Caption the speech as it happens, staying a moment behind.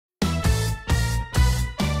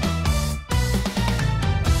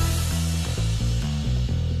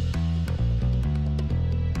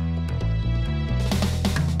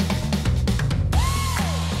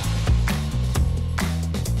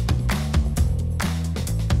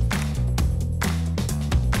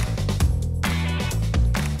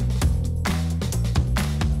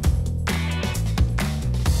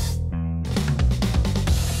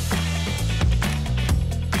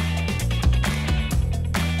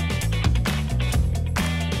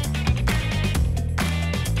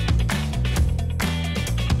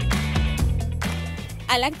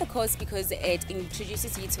I like the course because it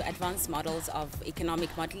introduces you to advanced models of economic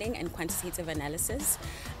modeling and quantitative analysis.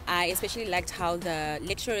 I especially liked how the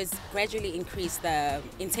lecturers gradually increase the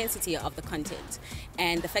intensity of the content,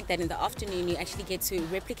 and the fact that in the afternoon you actually get to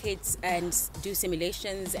replicate and do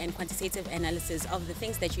simulations and quantitative analysis of the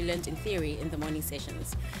things that you learned in theory in the morning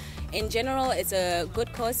sessions. In general, it's a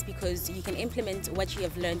good course because you can implement what you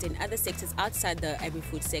have learned in other sectors outside the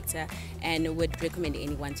agri-food sector, and would recommend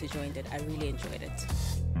anyone to join it. I really enjoyed it.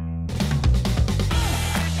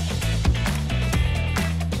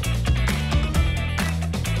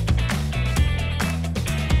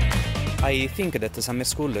 I think that the summer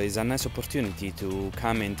school is a nice opportunity to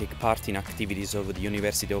come and take part in activities of the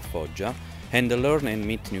University of Foggia and learn and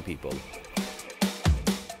meet new people.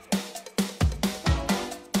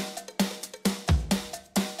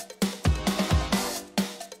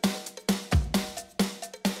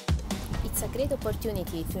 It's a great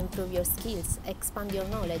opportunity to improve your skills, expand your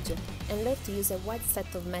knowledge, and learn to use a wide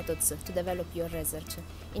set of methods to develop your research.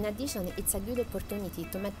 In addition, it's a good opportunity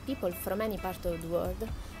to meet people from any part of the world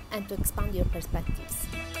and to expand your perspectives.